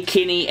Cody,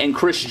 Kenny, and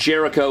Chris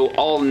Jericho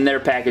all in their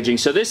packaging.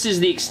 So this is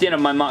the extent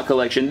of my mock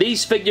collection.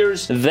 These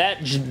figures, that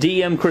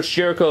DM Chris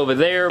Jericho over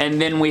there,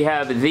 and then we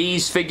have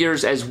these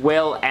figures as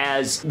well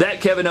as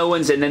that Kevin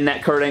Owens and then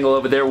that Kurt Angle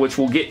over there, which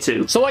we'll get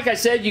to. So like I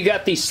said, you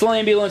got the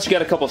Slambulance, you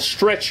got a couple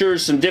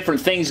stretchers, some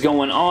different things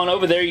going on.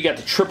 Over there, you got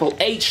the Triple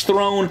H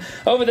throne.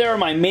 Over there are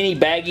my mini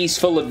baggies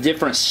full of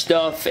different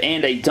stuff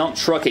and a dump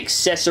truck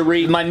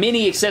accessory. My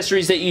mini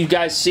accessories that you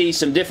guys see,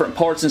 some different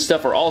parts and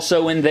stuff are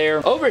also in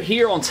there. Over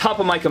here on top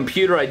of my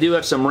computer, I do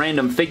have some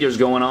random figures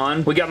going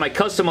on. We got my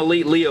custom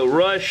Elite Leo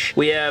Rush.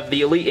 We have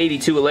the Elite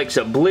 82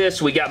 Alexa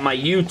Bliss. We got my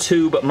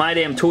YouTube My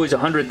Damn Toys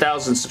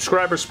 100,000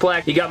 subscribers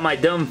plaque. You got my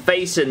dumb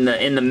face in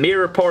the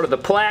mirror part of the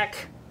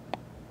plaque.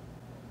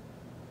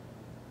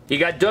 You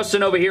got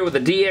Dustin over here with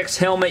the DX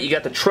helmet. You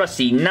got the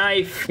trusty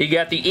knife. You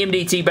got the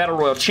MDT Battle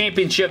Royal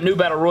Championship. New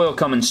Battle Royal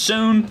coming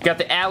soon. Got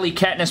the Alley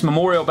Katniss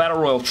Memorial Battle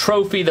Royal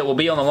Trophy that will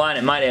be on the line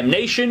at My Damn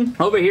Nation.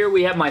 Over here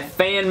we have my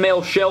fan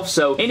mail shelf.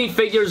 So any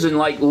figures and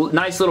like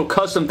nice little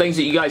custom things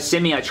that you guys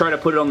send me, I try to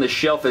put it on this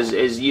shelf as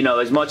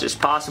much as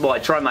possible. I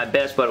try my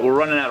best, but we're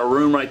running out of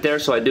room right there,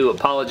 so I do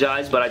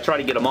apologize, but I try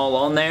to get them all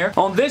on there.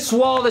 On this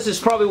wall, this is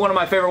probably one of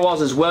my favorite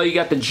walls as well. You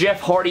got the Jeff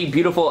Hardy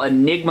beautiful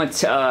Enigma,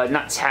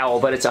 not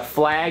towel, but it's a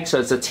flag. So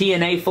it's a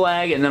TNA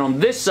flag, and then on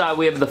this side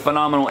we have the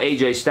phenomenal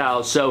AJ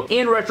Styles. So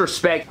in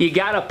retrospect, you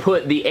gotta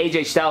put the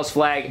AJ Styles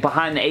flag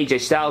behind the AJ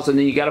Styles, and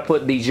then you gotta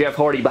put the Jeff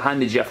Hardy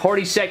behind the Jeff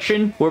Hardy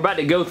section. We're about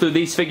to go through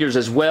these figures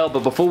as well,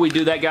 but before we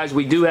do that, guys,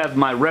 we do have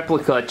my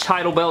replica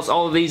title belts.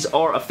 All of these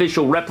are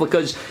official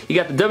replicas. You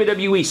got the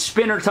WWE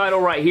Spinner title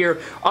right here,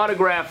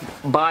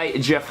 autographed by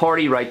Jeff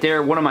Hardy right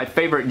there. One of my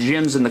favorite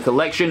gems in the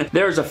collection.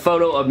 There's a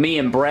photo of me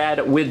and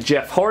Brad with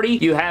Jeff Hardy.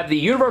 You have the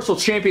Universal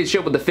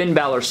Championship with the Finn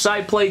Balor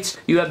side plates.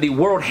 you have the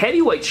World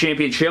Heavyweight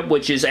Championship,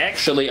 which is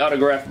actually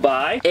autographed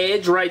by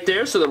Edge right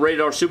there. So the Rated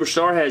R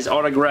Superstar has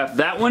autographed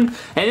that one.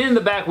 And in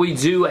the back, we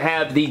do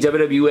have the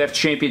WWF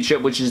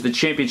Championship, which is the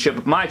championship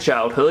of my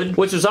childhood,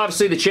 which was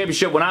obviously the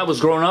championship when I was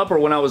growing up or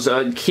when I was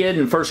a kid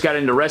and first got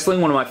into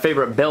wrestling, one of my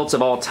favorite belts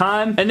of all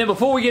time. And then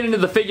before we get into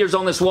the figures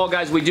on this wall,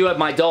 guys, we do have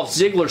my Dolph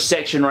Ziggler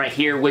section right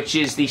here, which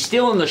is the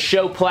Still in the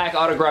Show plaque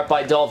autographed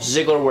by Dolph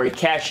Ziggler, where he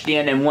cashed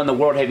in and won the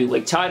World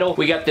Heavyweight title.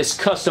 We got this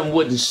custom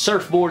wooden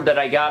surfboard that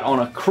I got on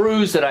a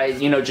cruise that I,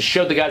 you know, just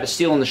showed the guy the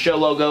Still in the Show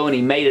logo and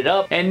he made it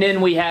up. And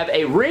then we have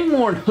a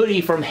ring-worn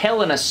hoodie from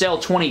Hell in a Cell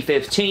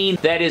 2015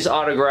 that is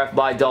autographed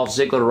by Dolph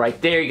Ziggler right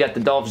there. You got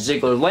the Dolph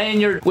Ziggler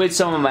lanyard with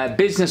some of my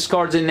business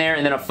cards in there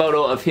and then a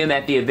photo of him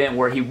at the event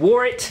where he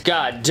wore it.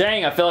 God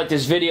dang, I feel like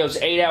this video's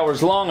 8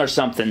 hours long or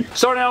something.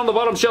 Starting out on the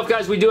bottom shelf,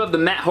 guys, we do have the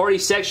Matt Hardy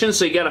section,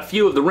 so you got a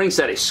few of the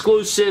ringside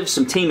exclusives,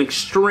 some Team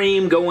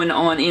Extreme going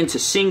on into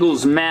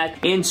singles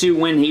Matt, into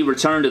when he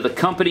returned to the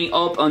company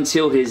up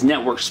until his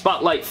Network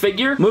Spotlight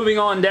figure. Moving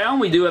on down,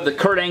 we do have the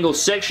Kurt Angle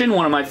section,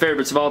 one of my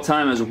favorites of all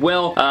time as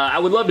well. I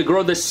would love to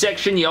grow this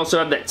section. You also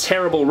have that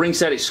terrible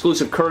ringside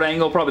exclusive Kurt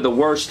Angle, probably the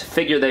worst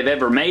figure they've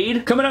ever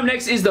made. Coming up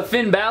next is the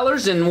Finn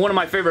Balor's, and one of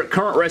my favorite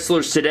current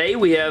wrestlers today.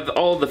 We have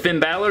all the Finn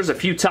Balor's, a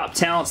few top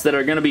talents that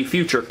are going to be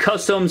future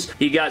customs.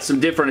 You got some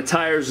different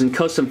attires and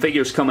custom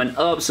figures coming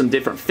up, some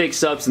different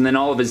fix-ups, and then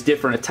all of his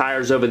different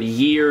attires over the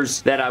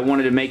years that I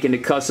wanted to make into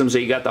customs. So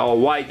you got the all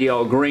white, the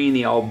all green,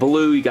 the all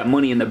blue, you got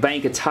Money in the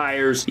Bank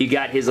attires, you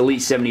got his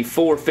Elite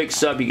 74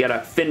 fix-up, you got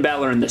a Finn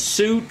Balor in the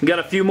suit, you got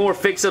a few more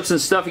fix-ups and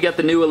stuff, you got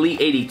the new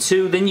Elite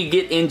 82, then you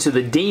get into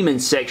the Demon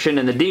section,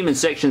 and the Demon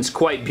section's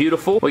quite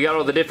beautiful. We got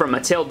all the different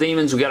Mattel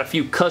Demons, we got a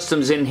few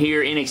customs in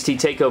here, NXT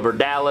TakeOver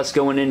Dallas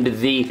going into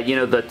the, you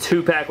know, the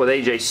 2-pack with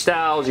AJ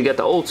Styles, you got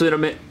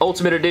the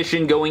Ultimate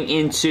Edition going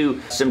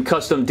into some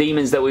custom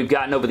Demons that we've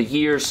gotten over the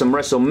years, some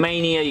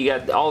WrestleMania, you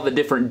got all the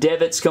different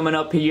Devits coming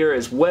up here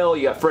as well,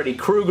 you got Freddy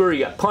Krueger,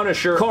 you got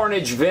Punisher,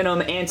 Carnage,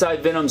 Venom,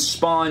 Anti-Venom,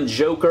 Spawn,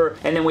 Joker,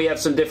 and then we have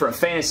some different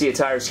fantasy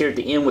attires here at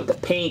the end with the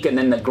pink and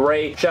then the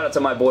gray. Shout out to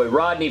my boy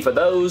Rodney for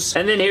those.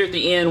 And then here at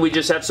the end, we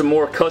just have some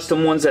more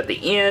custom ones at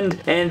the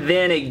end, and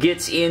then it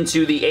gets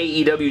into the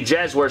AEW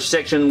Jazzware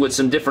section with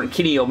some different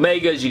Kenny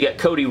Omegas. You got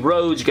Cody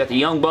Rhodes, you got the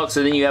Young Bucks,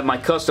 and then you have my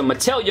custom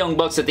Mattel Young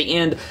Bucks at the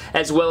end,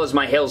 as well as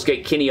my Hell's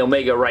Gate Kenny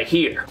Omega right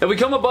here. If we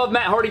come above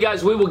Matt Hardy,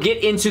 guys, we will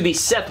get into the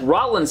Seth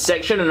Rollins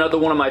section, another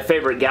one of my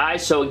favorite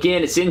guys. So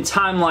again, it's in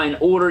timeline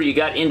order. You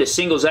got into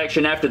singles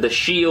action after the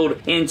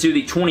Shield, into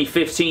the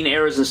 2015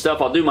 eras and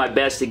stuff. I'll do my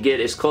best to get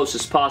as close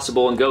as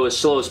possible and go as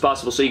slow as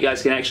possible so you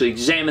guys can actually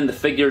examine the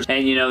figures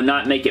and, you know,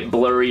 not make it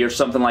blurry or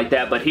something like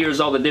that. But here's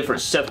all the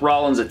different Seth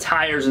Rollins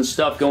attires and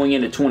stuff going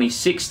into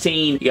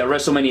 2016. You got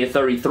WrestleMania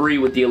 33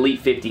 with the Elite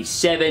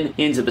 57,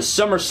 into the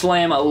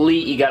SummerSlam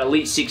Elite. You got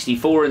Elite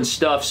 64 and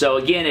stuff. So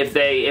again, if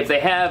they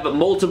have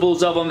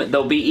multiples of them,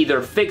 they'll be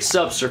either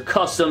fix-ups or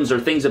customs or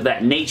things of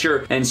that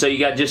nature. And so you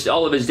got just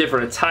all of his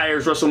different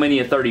attires.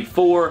 WrestleMania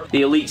 34,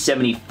 the Elite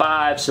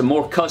 75, some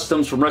more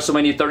customs from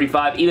WrestleMania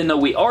 35, even though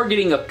we are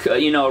getting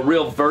a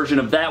real version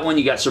of that one.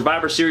 You got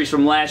Survivor Series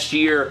from last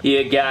year.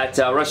 You got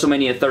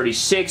WrestleMania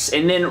 36,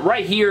 and then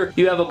right here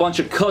you have a bunch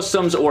of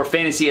customs or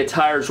fantasy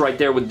attires right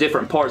there with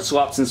different part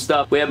swaps and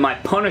stuff. We have my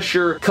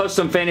Punisher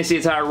custom fantasy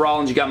attire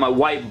Rollins. You got my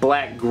white,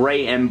 black,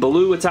 gray, and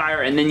blue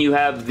attire, and then you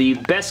have the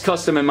best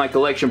custom in my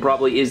collection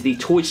probably is the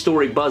Toy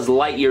Story Buzz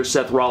Lightyear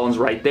Seth Rollins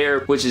right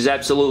there, which is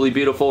absolutely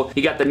beautiful.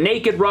 You got the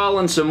naked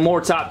Rollins, some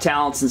more top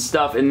talents and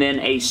stuff, and then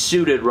a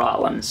suited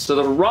Rollins. So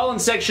the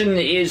Rollins section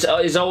is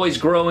always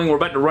growing. We're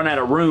about to run out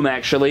of room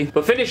actually.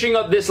 But finishing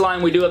up this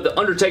line, we do have the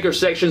Undertaker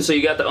section. So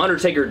you got the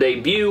Undertaker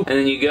debut, and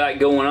then you got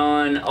going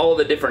on all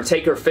the different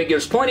Taker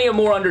figures. Plenty of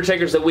more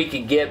Undertakers that we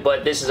could get,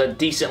 but this is a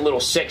decent little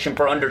section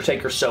for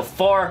Undertaker so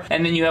far.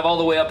 And then you have all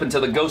the way up into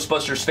the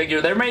Ghostbusters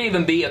figure. There may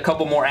even be a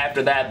couple more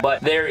after that,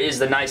 but there is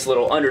the nice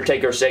little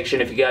Undertaker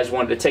section if you guys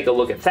wanted to take a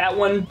look at that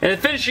one. And then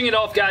finishing it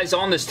off, guys,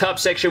 on this top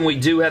section, we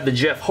do have the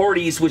Jeff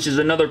Hardys, which is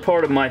another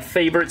part of my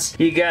favorites.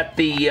 You got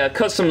the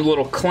custom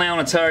little clown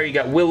attire. You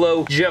got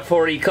Willow, Jeff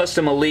Hardy,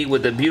 custom Elite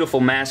with the beautiful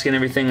mask and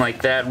everything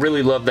like that.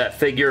 Really love that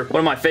figure. One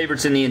of my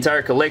favorites in the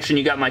entire collection.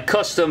 You got my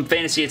custom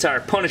fantasy attire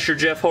Punisher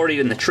Jeff Hardy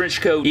in the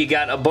trench coat. You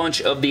got a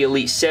bunch of the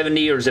Elite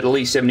 70, or is it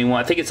Elite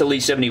 71? I think it's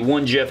Elite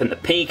 71 Jeff in the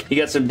pink. You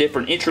got some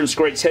different entrance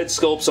greats head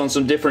sculpts on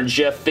some different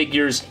Jeff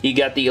figures. You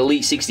got the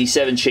Elite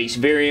 67 Chase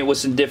variant with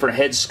some different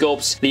head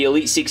sculpts. The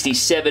Elite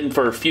 67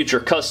 for future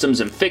customs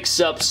and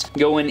fix-ups.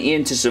 Going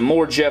into some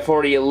more Jeff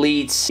Hardy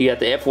Elites. You got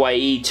the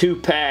FYE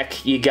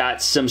 2-pack. You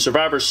got some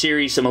Survivor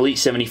Series, some Elite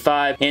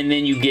 75, and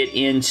then you get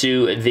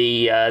into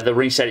the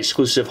ringside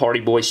exclusive Hardy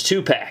Boys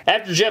 2-pack.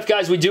 After Jeff,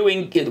 guys, we do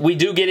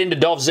get into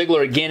Dolph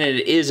Ziggler again, and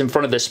it is in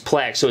front of this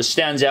plaque, so it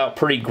stands out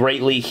pretty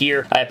greatly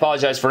here. I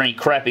apologize for any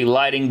crappy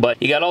lighting,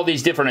 but you got all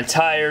these different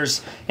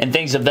attires and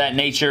things of that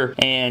nature.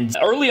 And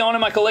early on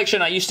in my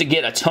collection, I used to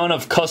get a ton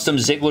of custom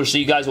Zigglers, so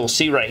you guys will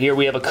see right here,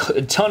 we have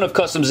a ton of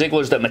custom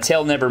Zigglers that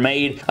Mattel never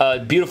made.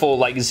 Beautiful,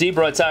 like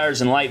zebra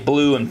attires and light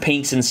blue and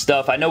pinks and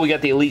stuff. I know we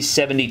got the Elite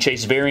 70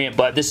 Chase variant,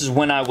 but this is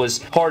when I was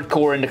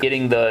hardcore into getting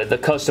getting the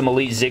custom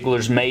Elite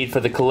Zigglers made for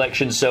the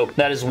collection, so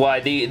that is why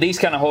these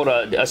kind of hold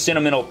a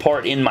sentimental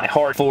part in my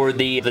heart for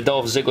the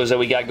Dolph Zigglers that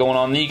we got going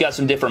on. Then you got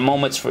some different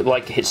moments for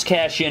like his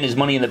cash in, his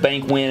Money in the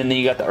Bank win, and then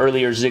you got the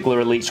earlier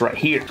Ziggler Elites right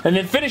here. And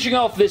then finishing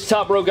off this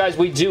top row, guys,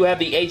 we do have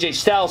the AJ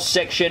Styles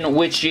section,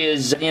 which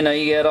is, you know,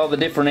 you got all the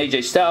different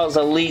AJ Styles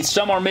Elites.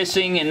 Some are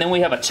missing, and then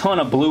we have a ton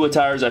of blue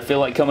attires, I feel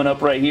like, coming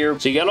up right here.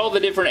 So you got all the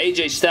different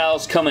AJ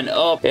Styles coming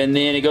up, and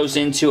then it goes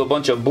into a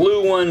bunch of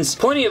blue ones.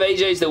 Plenty of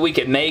AJs that we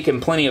could make,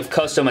 and plenty of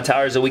custom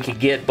attires that we could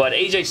get, but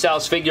AJ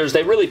Styles figures,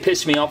 they really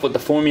piss me off with the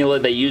formula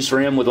they use for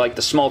him with like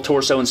the small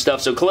torso and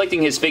stuff, so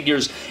collecting his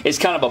figures is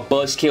kind of a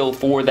buzzkill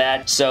for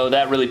that, so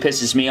that really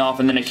pisses me off.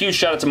 And then a huge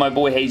shout out to my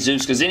boy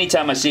Jesus, because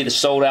anytime I see the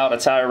sold out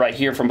attire right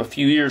here from a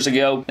few years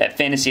ago, that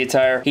fantasy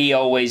attire, he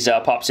always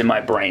pops in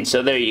my brain,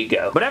 so there you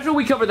go. But after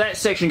we cover that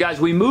section, guys,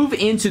 we move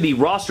into the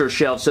roster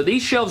shelves. So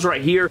these shelves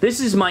right here, this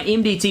is my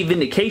MDT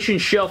Vindication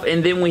shelf,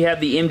 and then we have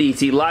the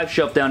MDT Live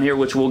shelf down here,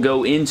 which we'll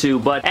go into.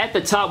 But at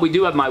the top, we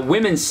do have my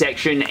women's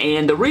section,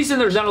 and the reason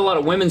there's not a lot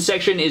of women's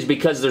section is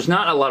because there's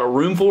not a lot of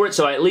room for it,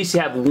 so I at least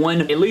have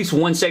at least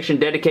one section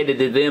dedicated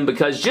to them,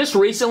 because just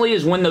recently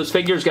is when those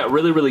figures got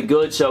really, really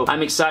good, so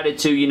I'm excited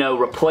to, you know,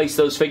 replace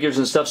those figures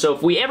and stuff. So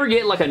if we ever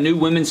get like a new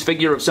women's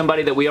figure of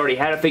somebody that we already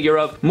had a figure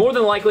of, more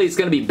than likely it's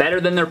going to be better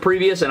than their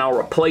previous, and I'll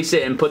replace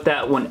it and put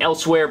that one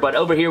elsewhere. But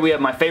over here we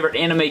have my favorite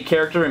anime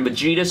character in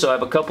Vegeta, so I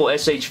have a couple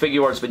SH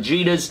Figuarts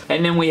Vegetas,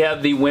 and then we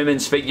have the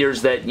women's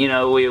figures that, you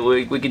know,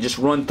 we could just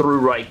run through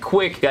right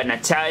quick. Got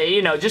Natalya,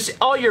 you know, just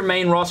all your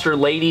main roster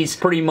ladies,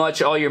 pretty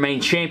much all your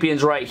main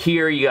champions right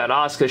here. You got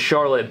Asuka,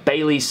 Charlotte,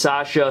 Bayley,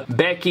 Sasha,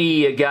 Becky,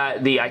 you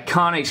got the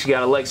Iconics, you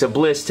got Alexa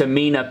Bliss,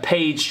 Tamina,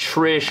 Paige,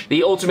 Trish,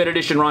 the Ultimate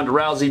Edition Ronda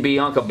Rousey,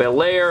 Bianca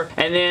Belair,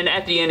 and then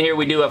at the end here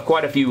we do have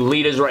quite a few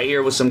Litas right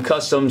here with some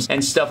customs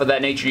and stuff of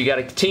that nature. You got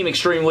a Team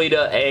Extreme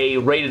Lita, a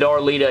Rated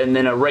R Lita, and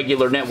then a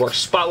regular Network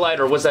Spotlight,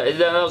 or was that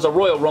was a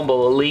Royal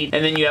Rumble Elite,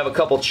 and then you have a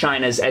couple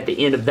Chynas at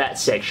the end of that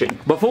section.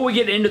 Before we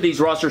get into these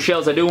roster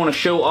shelves, I do want to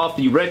show off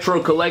the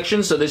retro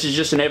collection. So this is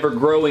just an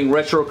ever-growing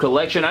retro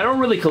collection. I don't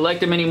really collect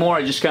them anymore.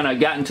 I just kind of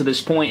gotten to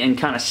this point and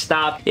kind of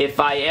stopped. If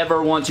I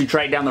ever want to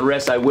track down the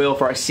rest, I will.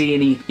 If I see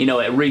any, you know,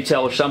 at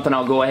retail or something,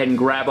 I'll go ahead and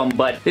grab them,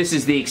 but this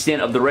is the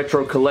extent of the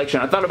retro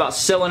collection. I thought about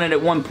selling it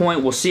at one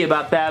point. We'll see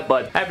about that,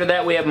 but after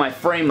that, we have my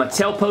frame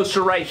Mattel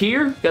poster right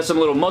here. Got some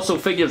little muscle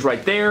figures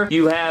right there.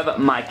 You have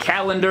my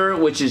calendar,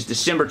 which is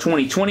December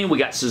 2020. We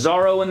got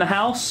Cesaro in the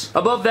house.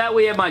 Above that,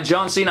 we have my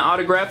John Cena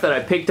autograph that I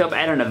picked up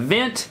at an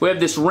event. We have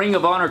this Ring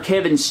of Honor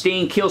Kevin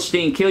Steen, Kill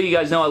Steen Kill. You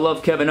guys know I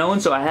love Kevin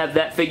Owens, so I have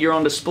that figure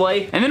on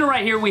display. And then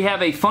right here, we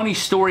have a funny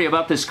story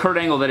about this Kurt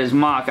Angle that is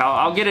mock.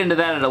 I'll get into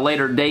that at a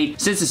later date.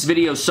 Since this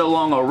video is so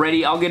long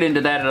already, I'll get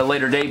into that at a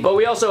later date. But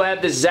we also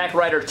have this Zack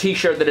Ryder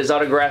t-shirt that is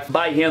autographed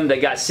by him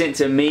that got sent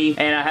to me,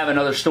 and I have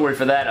another story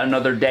for that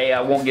another day.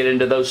 I won't get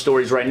into those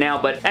stories right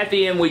now, but at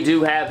the end, we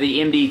do have the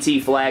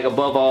MDT flag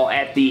above all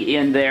at the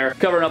end there,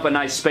 covering up a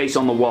nice space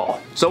on the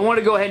wall. So I want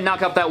to go ahead and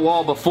knock out that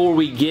wall before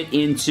we get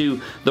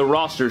into the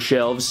roster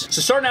shelves.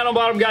 So starting out on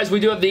bottom, guys, we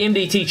do have the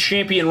MDT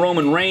champion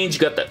Roman Reigns.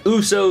 You got the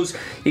Usos.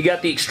 You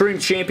got the Extreme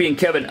champion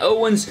Kevin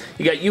Owens.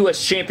 You got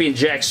US champion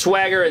Jack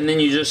Swagger, and then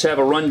you just have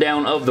a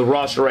rundown of the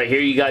roster right here.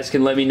 You guys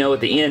can let me know at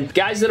the end.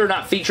 Guys that are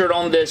not featured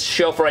on this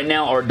shelf right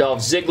now are Dolph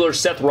Ziggler.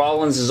 Seth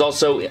Rollins is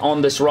also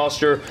on this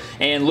roster,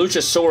 and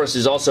Luchasaurus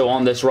is also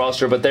on this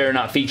roster, but they're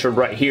not featured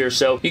right here.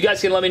 So you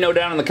guys can let me know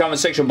down in the comment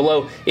section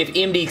below if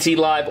MDT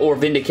Live or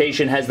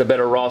Vindication has the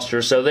better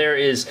roster. So there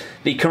is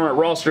the current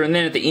roster, and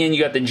then at the end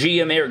you got the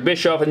GM Eric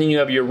Bischoff, and then you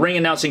have your ring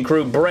announcing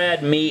crew,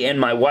 Brad, me, and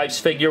my wife's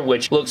figure,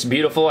 which looks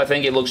beautiful. I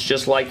think it looks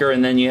just like her,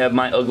 and then you have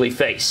my ugly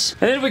face.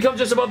 And then if we come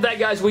just above that,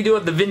 guys, we do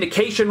have the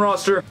Vindication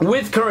roster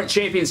with current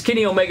champions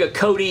Kenny Omega,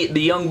 Cody,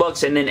 the Young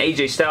Bucks, and then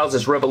AJ Styles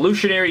as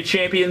Revolutionary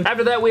Champion.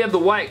 After that, we have the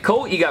Wyatt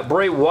Colt. You got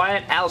Bray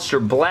Wyatt,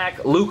 Aleister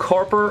Black, Luke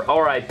Harper,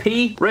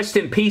 RIP. Rest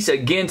in peace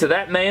again to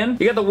that man.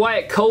 You got the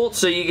Wyatt Colt,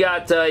 so you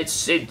got,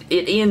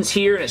 it ends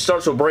here and it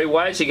starts with Bray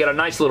Wyatt, so you got a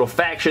nice little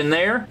faction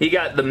there. You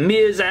got The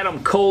Miz,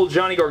 Adam Cole,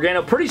 Johnny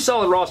Gargano. Pretty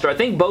solid roster. I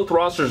think both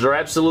rosters are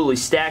absolutely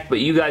stacked, but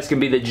you guys can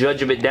be the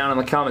judge of it down in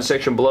the comment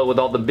section below with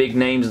all the big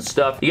names and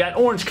stuff. You got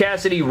Orange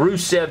Cassidy,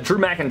 Rusev, Drew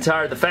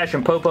McIntyre, the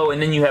Fashion Popo,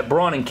 and then you have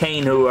Braun and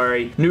Kane, who are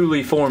a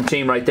newly formed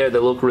team right there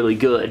that look really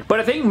good. But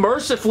I think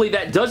mercifully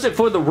that does it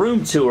for the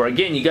room tour.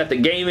 Again, you got the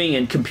gaming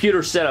and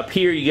computer setup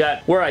here. You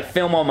got where I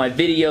film all my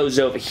videos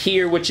over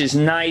here, which is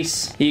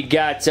nice. You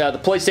got the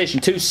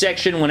PlayStation 2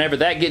 section whenever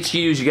that gets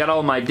used. You got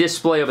all my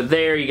display over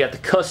there. You got the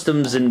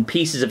customs and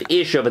pieces of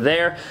ish over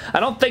there. I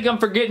don't think I'm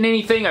forgetting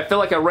anything. I feel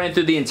like I ran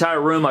through the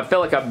entire room. I feel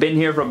like I've been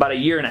here for about a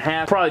year and a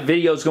half. Probably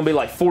video is going to be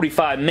like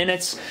 45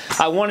 minutes.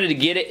 I wanted to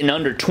get it in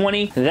under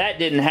 20. That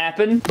didn't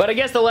happen. But I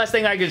guess the last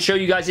thing I can show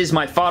you guys is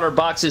my fodder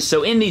boxes.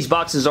 So in these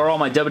boxes are all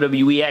my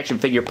WWE action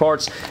figure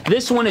parts.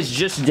 This one is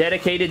just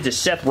dedicated to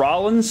Seth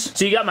Rollins.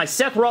 So you got my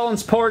Seth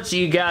Rollins parts.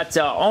 You got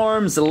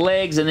arms,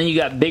 legs, and then you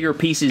got bigger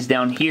pieces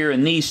down here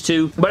in these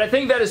two. But I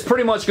think that is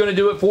pretty much going to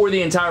do it for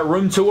the entire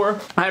room tour.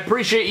 I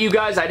appreciate you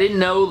guys. I didn't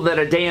know that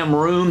a damn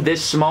room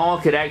this small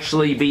could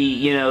actually be,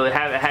 you know,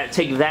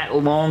 take that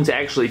that long to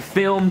actually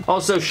film.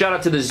 Also, shout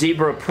out to the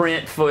zebra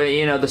print for,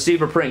 you know, the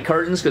zebra print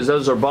curtains, because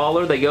those are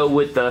baller. They go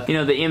with the, you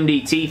know, the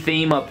MDT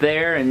theme up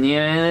there, and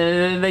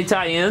yeah, they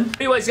tie in.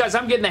 Anyways, guys,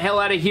 I'm getting the hell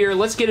out of here.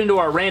 Let's get into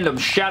our random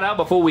shout out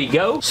before we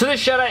go. So this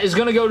shout out is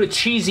going to go to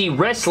Cheesy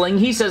Wrestling.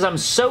 He says, I'm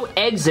so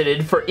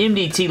exited for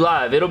MDT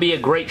Live. It'll be a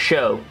great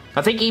show.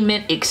 I think he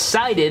meant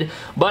excited,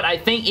 but I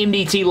think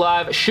MDT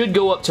Live should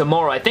go up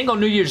tomorrow. I think on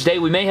New Year's Day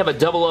we may have a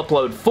double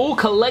upload. Full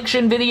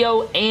collection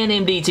video and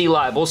MDT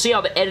Live. We'll see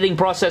how the editing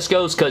process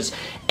goes, because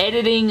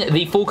editing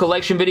the full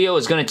collection video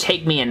is going to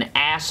take me an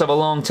ass of a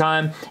long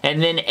time,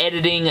 and then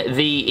editing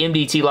the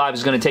MDT Live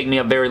is going to take me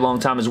a very long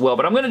time as well.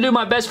 But I'm going to do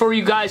my best for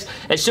you guys.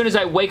 As soon as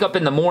I wake up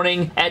in the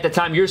morning, at the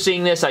time you're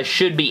seeing this, I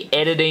should be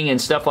editing and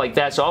stuff like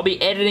that. So I'll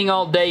be editing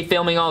all day,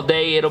 filming all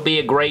day. It'll be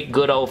a great,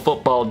 good old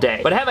football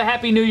day. But have a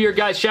happy New Year,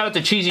 guys. Shout out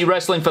to Cheesy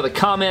Wrestling for the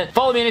comment.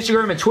 Follow me on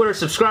Instagram and Twitter.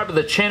 Subscribe to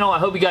the channel. I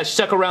hope you guys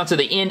stuck around to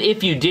the end.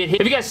 If you did,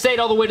 if you guys stayed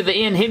all the way to the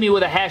end, hit me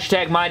with a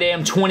hashtag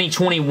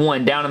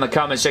MyDamn2021 down in the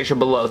comment section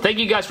below. Thank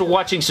you guys for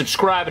watching.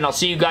 Subscribe, and I'll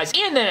see you guys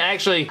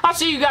I'll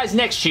see you guys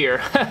next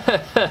year.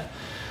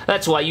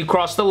 That's why you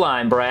crossed the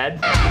line, Brad.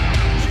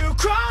 You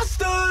crossed